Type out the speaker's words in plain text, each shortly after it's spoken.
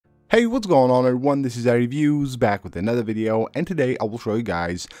Hey, what's going on everyone, this is iReviews back with another video, and today I will show you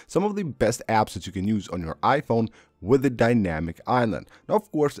guys some of the best apps that you can use on your iPhone with the dynamic island. Now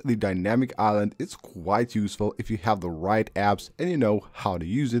of course the dynamic island is quite useful if you have the right apps and you know how to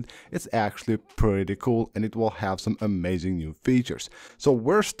use it. It's actually pretty cool and it will have some amazing new features. So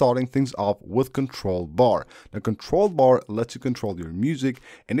we're starting things off with ControlBar. Now ControlBar lets you control your music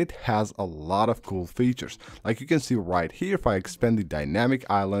and it has a lot of cool features. Like you can see right here, if I expand the dynamic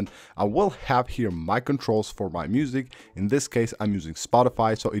island, I will have here my controls for my music. In this case I'm using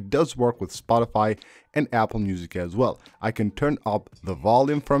Spotify, so it does work with Spotify and Apple Music as well. I can turn up the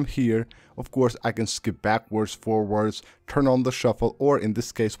volume from here. Of course, I can skip backwards, forwards, turn on the shuffle, or in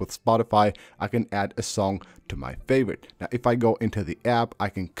this case with Spotify, I can add a song to my favorite. Now, if I go into the app, I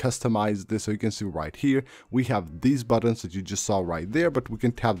can customize this. So you can see right here, we have these buttons that you just saw right there, but we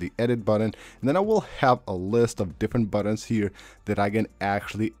can tap the edit button. And then I will have a list of different buttons here that I can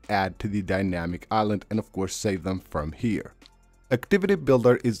actually add to the dynamic island and of course, save them from here.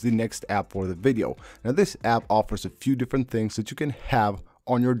 ActivityBulider is the next app for the video. Now this app offers a few different things that you can have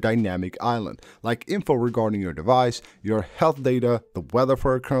on your dynamic island, like info regarding your device, your health data, the weather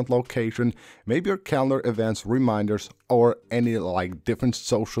for your current location, maybe your calendar events, reminders, or any like different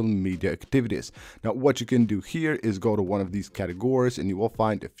social media activities. Now what you can do here is go to one of these categories and you will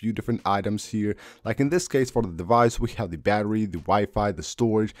find a few different items here. Like in this case for the device, we have the battery, the Wi-Fi, the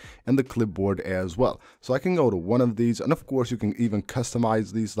storage, and the clipboard as well. So I can go to one of these, and of course you can even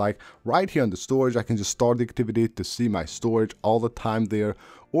customize these. Like right here on the storage, I can just start the activity to see my storage all the time there.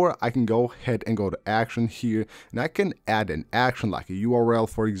 Or I can go ahead and go to action here and I can add an action like a URL,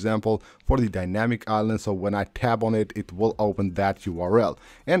 for example, for the dynamic island. So when I tap on it, it will open that URL.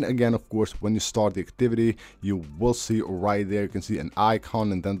 And again, of course, when you start the activity, you will see right there, you can see an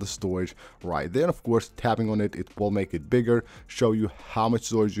icon and then the storage right there. And of course, tapping on it, it will make it bigger, show you how much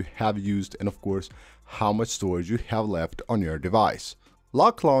storage you have used and of course, how much storage you have left on your device.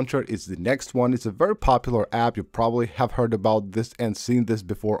 Lock Launcher is the next one. It's a very popular app. You probably have heard about this and seen this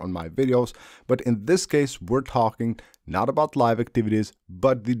before on my videos, but in this case we're talking not about live activities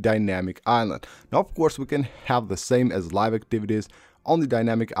but the dynamic island. Now of course we can have the same as live activities. On the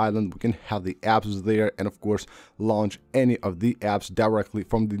dynamic island we can have the apps there and of course launch any of the apps directly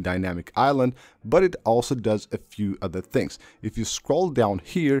from the dynamic island, but it also does a few other things. If you scroll down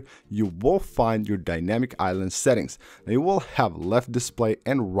here, you will find your dynamic island settings. Now you will have left display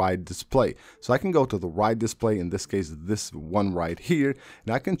and right display. So I can go to the right display, in this case this one right here,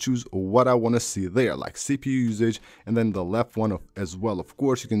 and I can choose what I want to see there, like CPU usage, and then the left one as well. Of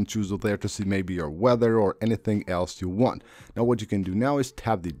course you can choose there to see maybe your weather or anything else you want. Now what you can do now is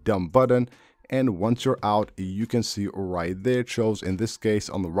tap the done button, and once you're out, you can see right there, it shows in this case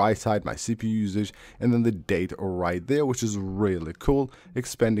on the right side my CPU usage and then the date right there, which is really cool.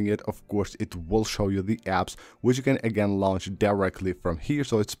 Expanding it, of course, it will show you the apps which you can again launch directly from here,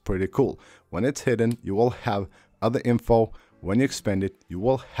 so it's pretty cool. When it's hidden, you will have other info. When you expand it, you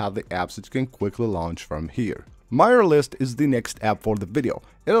will have the apps that you can quickly launch from here. MyerList is the next app for the video.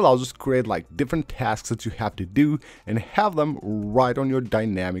 It allows us to create like different tasks that you have to do and have them right on your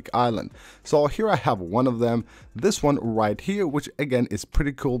dynamic island. So here I have one of them, this one right here, which again is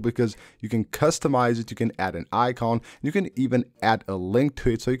pretty cool because you can customize it, you can add an icon, you can even add a link to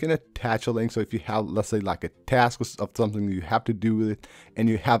it, so you can attach a link. So if you have, let's say, like a task of something you have to do with it and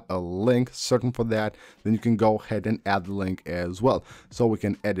you have a link certain for that, then you can go ahead and add the link as well. So we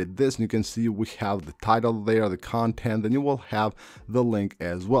can edit this and you can see we have the title there, the content, then you will have the link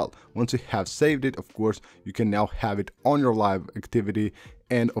as well. Once you have saved it, of course, you can now have it on your live activity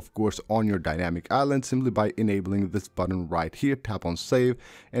and of course on your dynamic island simply by enabling this button right here. Tap on save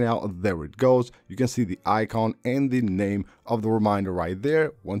and now there it goes. You can see the icon and the name of the reminder right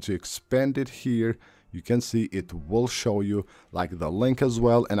there. Once you expand it here, you can see it will show you like the link as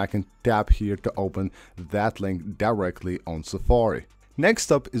well, and I can tap here to open that link directly on Safari.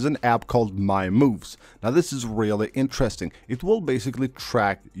 Next up is an app called MyMoves. Now this is really interesting. It will basically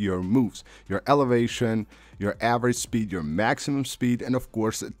track your moves, your elevation, your average speed, your maximum speed, and of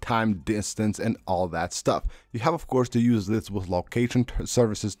course time, distance, and all that stuff. You have of course to use this with location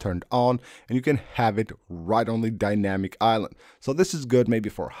services turned on, and you can have it right on the dynamic island. So this is good maybe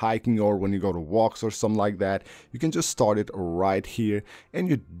for hiking or when you go to walks or something like that. You can just start it right here and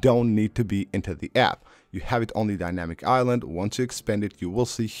you don't need to be into the app. you have it on the dynamic island. Once you expand it, you will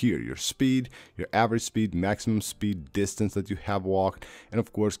see here your speed, your average speed, maximum speed, distance that you have walked, and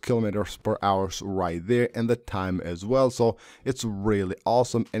of course kilometers per hour right there, and the time as well. So it's really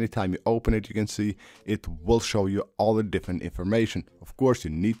awesome. Anytime you open it, you can see it will show you all the different information. Of course,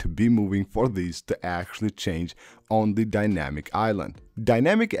 you need to be moving for these to actually change on the dynamic island.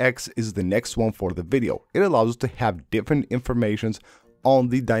 Dynamic X is the next one for the video. It allows us to have different informations on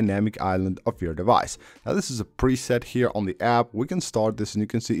the dynamic island of your device. Now this is a preset here on the app. We can start this and you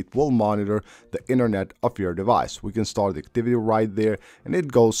can see it will monitor the internet of your device. We can start the activity right there and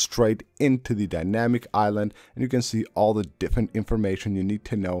it goes straight into the dynamic island, and you can see all the different information you need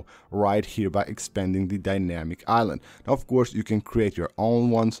to know right here by expanding the dynamic island. Now of course you can create your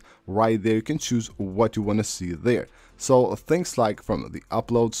own ones right there. You can choose what you want to see there. So things like from the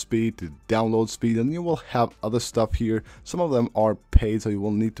upload speed to download speed, and you will have other stuff here. Some of them are paid, so you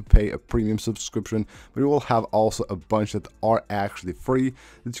will need to pay a premium subscription, but you will have also a bunch that are actually free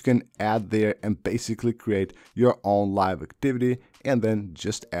that you can add there and basically create your own live activity and then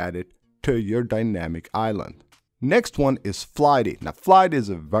just add it to your dynamic island. Next one is Flighty. Now Flighty is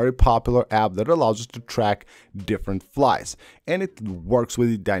a very popular app that allows us to track different flights, and it works with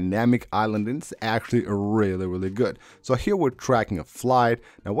the dynamic island, and it's actually really good. So here we're tracking a flight.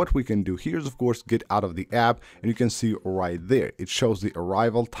 Now what we can do here is of course get out of the app, and you can see right there it shows the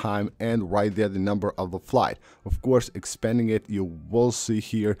arrival time and right there the number of the flight. Of course, expanding it, you will see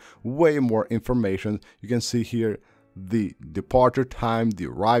here way more information. You can see here the departure time, the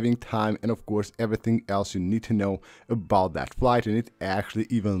arriving time, and of course everything else you need to know about that flight. And it actually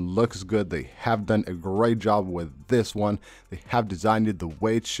even looks good. They have done a great job with this one. They have designed it the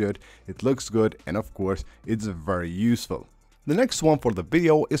way it should. It looks good, and of course it's very useful. The next one for the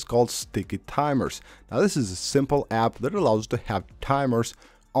video is called Sticky Timers. Now this is a simple app that allows us to have timers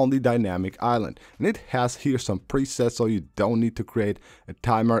on the dynamic island, and it has here some presets, so you don't need to create a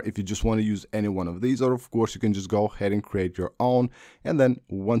timer if you just want to use any one of these, or of course you can just go ahead and create your own. And then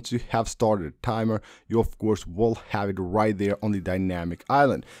once you have started a timer, you of course will have it right there on the dynamic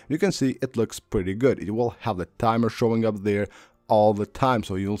island. You can see it looks pretty good. It will have the timer showing up there all the time,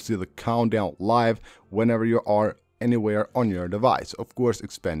 so you'll see the countdown live whenever you are anywhere on your device. Of course,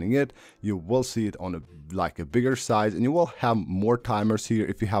 expanding it, you will see it on a bigger size, and you will have more timers here.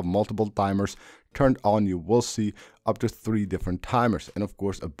 If you have multiple timers turned on, you will see up to 3 different timers, and of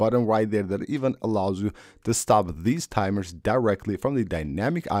course a button right there that even allows you to stop these timers directly from the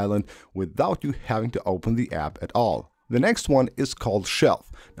dynamic island without you having to open the app at all. The next one is called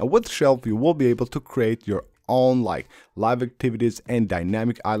Shelf. Now with Shelf, you will be able to create your own live activities and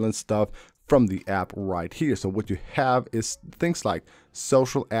dynamic island stuff from the app right here. So what you have is things like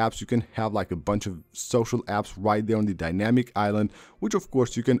social apps. You can have a bunch of social apps right there on the dynamic island, which of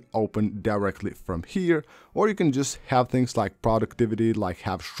course you can open directly from here, or you can just have things like productivity,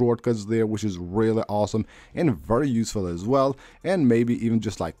 have shortcuts there, which is really awesome and very useful as well, and maybe even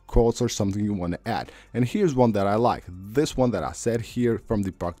just quotes or something you want to add. And here's one that I like, this one that I said here from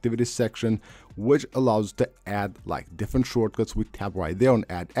the productivity section, which allows to add different shortcuts. We tap right there on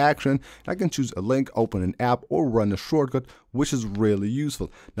add action. I can choose a link, open an app, or run a shortcut, which is really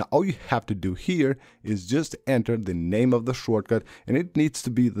useful. Now all you have to do here is just enter the name of the shortcut, and it needs to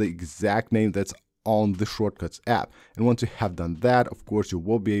be the exact name that's on the shortcuts app. And once you have done that, of course you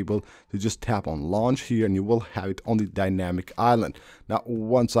will be able to just tap on launch here, and you will have it on the dynamic island. Now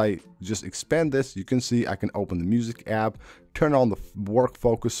once I just expand this, you can see I can open the music app, turn on the work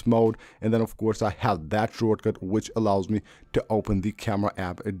focus mode, and then of course I have that shortcut which allows me to open the camera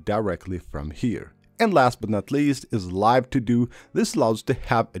app directly from here. And last but not least is LiveToDo. This allows to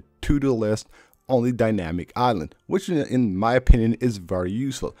have a to-do list on the dynamic island, which in my opinion is very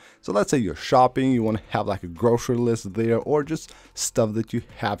useful. So let's say you're shopping, you want to have a grocery list there, or just stuff that you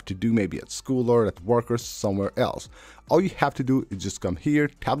have to do maybe at school or at work or somewhere else. All you have to do is just come here,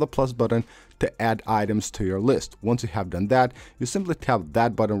 tap the plus button to add items to your list. Once you have done that, you simply tap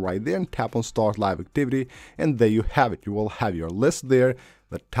that button right there and tap on start live activity, and there you have it. You will have your list there,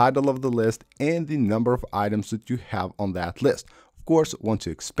 the title of the list, and the number of items that you have on that list. Of course, once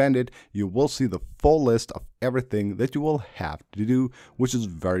you expand it, you will see the full list of everything that you will have to do, which is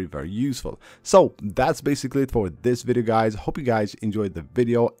very useful. So that's basically it for this video, guys. Hope you guys enjoyed the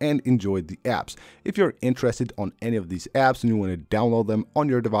video and enjoyed the apps. If you're interested on any of these apps and you want to download them on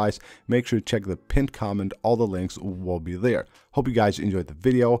your device, make sure to check the pinned comment. All the links will be there. Hope you guys enjoyed the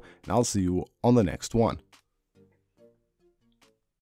video, and I'll see you on the next one.